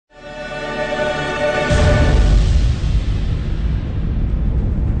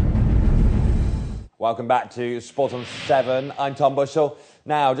Welcome back to Sport on 7. I'm Tom Bushell.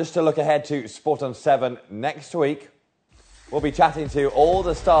 Now, just to look ahead to Sport on 7 next week, we'll be chatting to all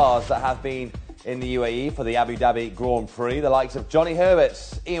the stars that have been in the UAE for the Abu Dhabi Grand Prix, the likes of Johnny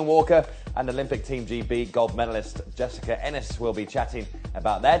Herbert, Ian Walker and Olympic Team GB gold medalist Jessica Ennis will be chatting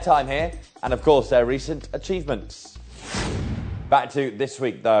about their time here and, of course, their recent achievements. Back to this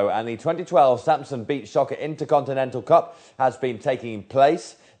week, though, and the 2012 Samson Beach Soccer Intercontinental Cup has been taking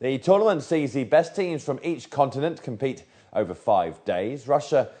place. The tournament sees the best teams from each continent compete over 5 days.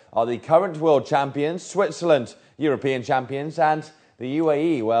 Russia are the current world champions, Switzerland European champions, and the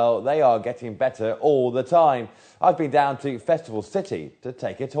UAE, well, they are getting better all the time. I've been down to Festival City to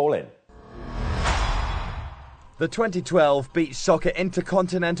take it all in. The 2012 Beach Soccer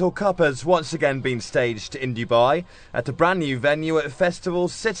Intercontinental Cup has once again been staged in Dubai at a brand new venue at Festival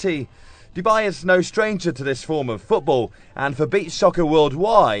City. Dubai is no stranger to this form of football, and for beach soccer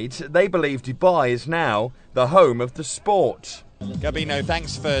worldwide, they believe Dubai is now the home of the sport. Gabino,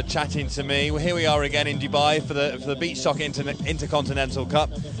 thanks for chatting to me. Well, here we are again in Dubai for the Beach Soccer Intercontinental Cup.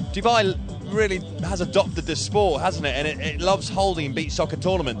 Dubai really has adopted this sport, hasn't it? And it loves holding beach soccer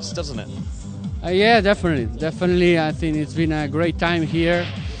tournaments, doesn't it? Yeah, definitely. I think it's been a great time here.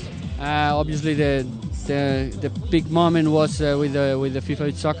 Obviously, the big moment was with the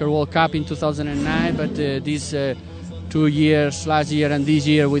FIFA Soccer World Cup in 2009, but these 2 years, last year and this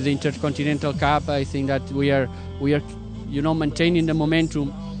year with the Intercontinental Cup, I think that we are maintaining the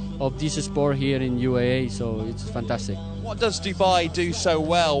momentum of this sport here in UAE, so it's fantastic. What does Dubai do so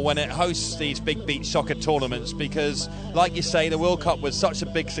well when it hosts these big beach soccer tournaments? Because, like you say, the World Cup was such a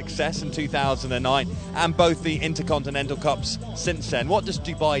big success in 2009 and both the Intercontinental Cups since then. What does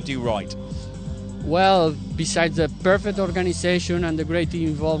Dubai do right? Well, besides the perfect organization and the great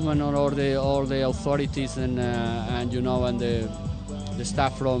involvement on all the authorities and the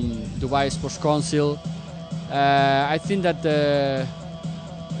staff from Dubai Sports Council, I think that the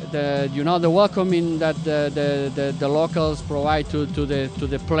welcoming that the locals provide to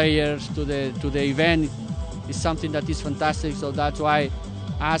the players, to the event is something that is fantastic. So that's why,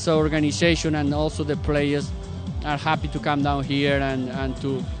 as an organization and also the players are happy to come down here and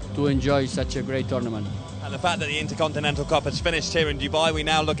to enjoy such a great tournament. And the fact that the Intercontinental Cup has finished here in Dubai, we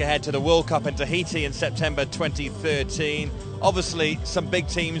now look ahead to the World Cup in Tahiti in September 2013. Obviously, some big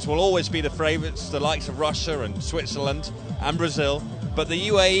teams will always be the favourites, the likes of Russia and Switzerland and Brazil. But the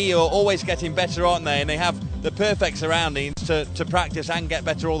UAE are always getting better, aren't they? And they have the perfect surroundings to practice and get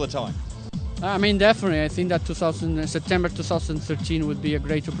better all the time. I mean, definitely. I think that September 2013 would be a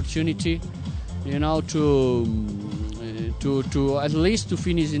great opportunity, to at least to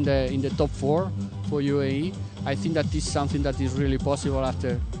finish in the top 4 for UAE. I think that is something that is really possible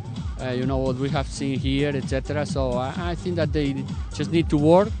after what we have seen here, etc. So I think that they just need to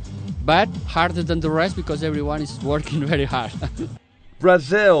work, but harder than the rest because everyone is working very hard.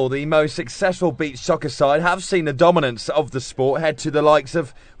 Brazil, the most successful beach soccer side, have seen the dominance of the sport head to the likes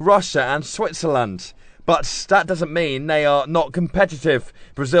of Russia and Switzerland. But that doesn't mean they are not competitive.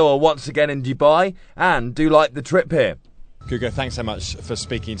 Brazil are once again in Dubai and do like the trip here. Guga, thanks so much for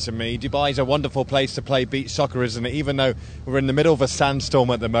speaking to me. Dubai is a wonderful place to play beach soccer, isn't it? Even though we're in the middle of a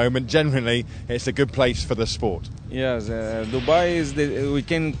sandstorm at the moment, generally it's a good place for the sport. Yes, Dubai is we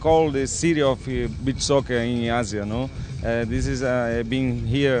can call the city of beach soccer in Asia. No, this is been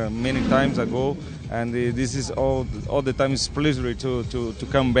here many times ago, and this is all the time it's pleasure to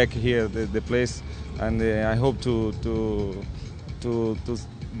come back here, the place, and I hope to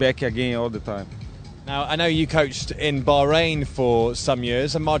back again all the time. Now, I know you coached in Bahrain for some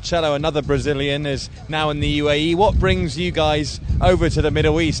years, and Marcelo, another Brazilian, is now in the UAE. What brings you guys over to the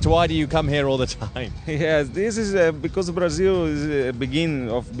Middle East? Why do you come here all the time? Yes, this is because Brazil is the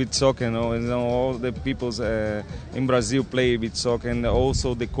beginning of beach soccer, and all the people in Brazil play beach soccer, and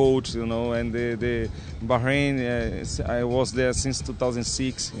also the coach, and the Bahrain, I was there since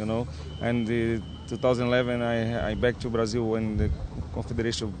 2006, and 2011 I back to Brazil when the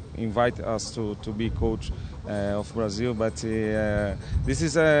Confederation invited us to be coach of Brazil. But this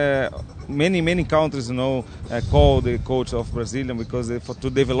is many countries call the coach of Brazilian because to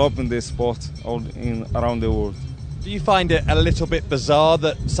developing the sport around the world. Do you find it a little bit bizarre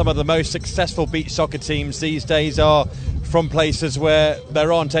that some of the most successful beach soccer teams these days are from places where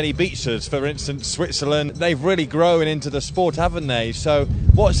there aren't any beaches? For instance, Switzerland, they've really grown into the sport, haven't they? So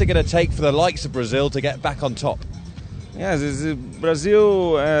what's it going to take for the likes of Brazil to get back on top? Yes,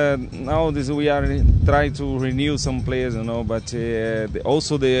 Brazil nowadays we are trying to renew some players, but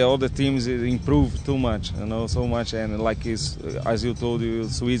also the other teams improve too much, so much, and like as you told you,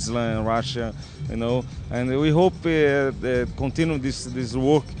 Switzerland, Russia, and we hope continue this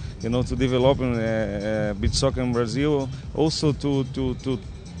work to develop beach soccer in Brazil, also to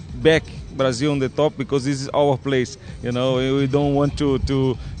back Brazil on the top, because this is our place. We don't want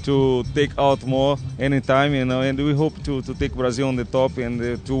to take out more anytime. And we hope to take Brazil on the top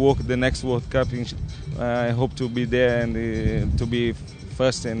and to work the next World Cup. I hope to be there and to be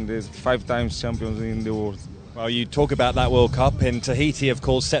first and 5 times champions in the world. Well, you talk about that World Cup in Tahiti, of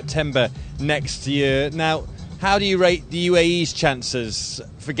course, September next year. Now, how do you rate the UAE's chances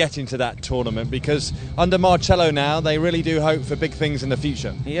for getting to that tournament? Because under Marcello now, they really do hope for big things in the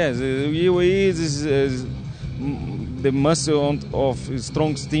future. Yes, the UAE is the muscle of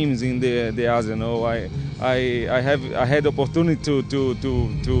strong teams in the Asia. I had the opportunity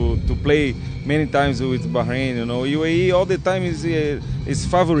to play many times with Bahrain. UAE all the time is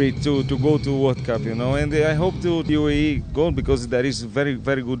favorite to go to World Cup. And I hope to UAE go, because there is very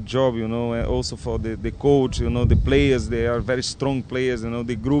very good job. And also for the coach. The players, they are very strong players.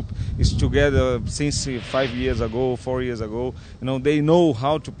 The group is together since 5 years ago, 4 years ago. They know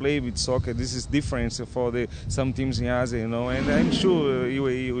how to play with soccer. This is different for some teams in Asia. And I'm sure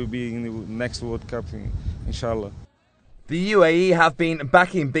UAE will be in the next World Cup, inshallah. The UAE have been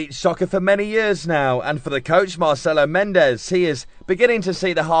backing beach soccer for many years now, and for the coach Marcelo Mendes, he is beginning to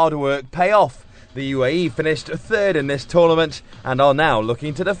see the hard work pay off. The UAE finished 3rd in this tournament and are now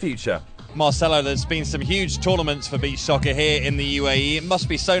looking to the future. Marcelo, there's been some huge tournaments for beach soccer here in the UAE. It must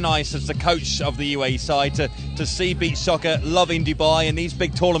be so nice as the coach of the UAE side to see beach soccer loving Dubai and these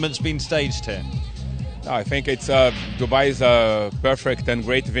big tournaments being staged here. I think it's Dubai is a perfect and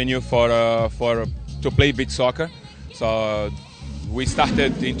great venue to play beach soccer. So we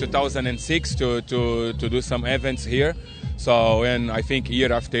started in 2006 to do some events here. So, and I think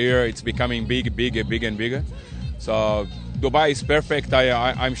year after year it's becoming bigger and bigger. So Dubai is perfect.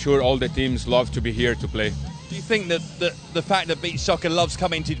 I'm sure all the teams love to be here to play. Do you think that the fact that beach soccer loves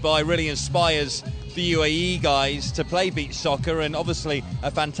coming to Dubai really inspires the UAE guys to play beach soccer, and obviously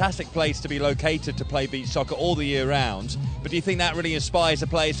a fantastic place to be located to play beach soccer all the year round? But do you think that really inspires the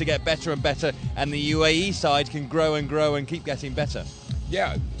players to get better and better, and the UAE side can grow and grow and keep getting better?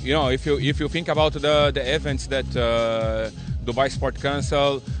 Yeah, if you think about the events that Dubai Sport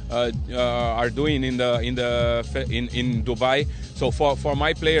Council are doing in Dubai, so for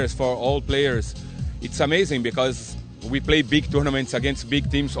my players, for all players, it's amazing, because we play big tournaments against big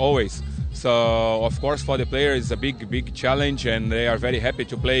teams always. So of course for the players it's a big challenge, and they are very happy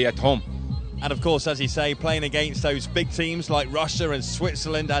to play at home. And of course, as you say, playing against those big teams like Russia and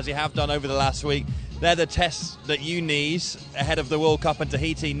Switzerland, as you have done over the last week, they're the tests that you need ahead of the World Cup in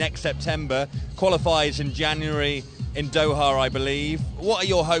Tahiti next September. Qualifies in January in Doha, I believe. What are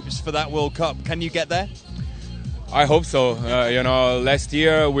your hopes for that World Cup? Can you get there? I hope so. Last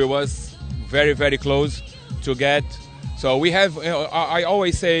year we was very close to get. So we have. I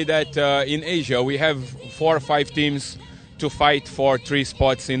always say that in Asia we have 4 or 5 teams to fight for 3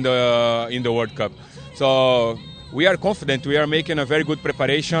 spots in the World Cup. So we are confident. We are making a very good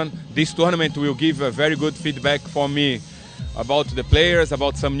preparation. This tournament will give a very good feedback for me about the players,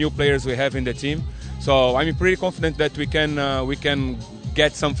 about some new players we have in the team. So I'm pretty confident that we can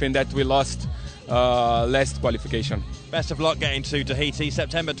get something that we lost last qualification. Best of luck getting to Tahiti,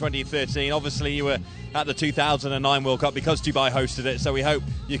 September 2013. Obviously, you were at the 2009 World Cup because Dubai hosted it, so we hope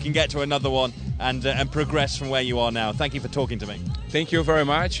you can get to another one and progress from where you are now. Thank you for talking to me. Thank you very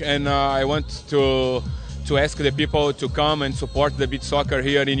much, and I want to ask the people to come and support the beach soccer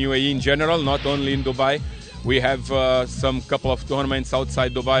here in UAE in general, not only in Dubai. We have some couple of tournaments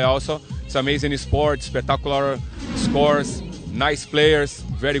outside Dubai also. It's amazing sport, spectacular scores, nice players,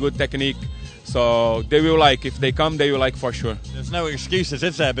 very good technique. So they will like, if they come, they will like for sure. There's no excuses,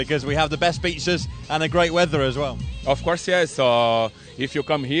 is there? Because we have the best beaches and the great weather as well. Of course, yes. So if you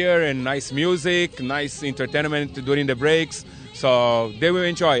come here and nice music, nice entertainment during the breaks, so they will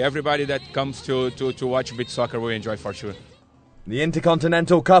enjoy. Everybody that comes to watch beach soccer will enjoy for sure. The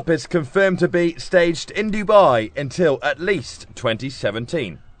Intercontinental Cup is confirmed to be staged in Dubai until at least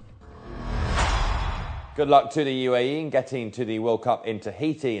 2017. Good luck to the UAE in getting to the World Cup in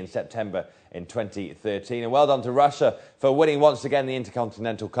Tahiti in September in 2013. And well done to Russia for winning once again the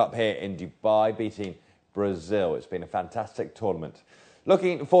Intercontinental Cup here in Dubai, beating Brazil. It's been a fantastic tournament.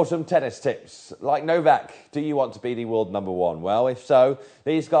 Looking for some tennis tips. Like Novak, do you want to be the world number 1? Well, if so,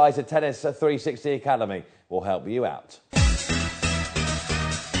 these guys at Tennis 360 Academy will help you out.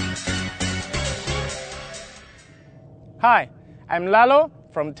 Hi, I'm Lalo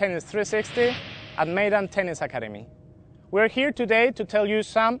from Tennis 360 at Maidan Tennis Academy. We're here today to tell you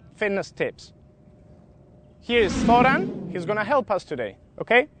some fitness tips. Here is Thoran, he's going to help us today,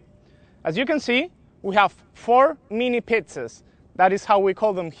 okay? As you can see, we have 4 mini pizzas That is how we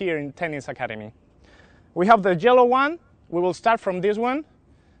call them here in Tennis Academy. We have the yellow one. We will start from this one.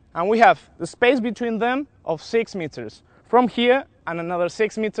 And we have the space between them of 6 meters. From here and another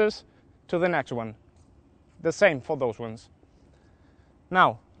 6 meters to the next one. The same for those ones.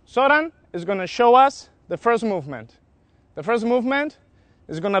 Now, Zoran is going to show us the first movement. The first movement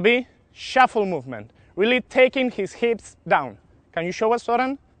is going to be shuffle movement, really taking his hips down. Can you show us,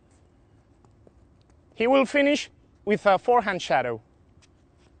 Zoran? He will finish with a forehand shadow.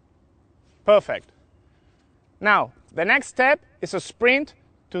 Perfect. Now, the next step is a sprint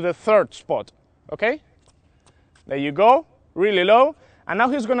to the third spot, okay? There you go, really low. And now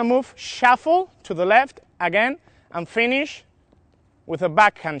he's going to move shuffle to the left again and finish with a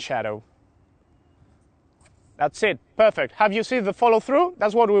backhand shadow. That's it, perfect. Have you seen the follow through?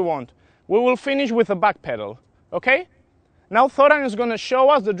 That's what we want. We will finish with a back pedal, okay? Now Zoran is going to show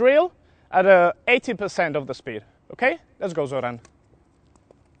us the drill at 80% of the speed, okay? Let's go, Zoran.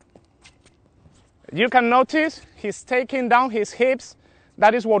 You can notice he's taking down his hips.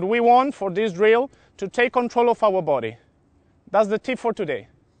 That is what we want for this drill, to take control of our body. That's the tip for today.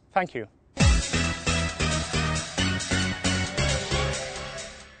 Thank you.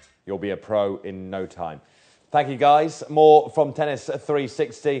 You'll be a pro in no time. Thank you, guys. More from Tennis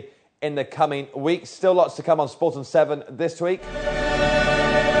 360 in the coming weeks. Still lots to come on Sport on 7 this week.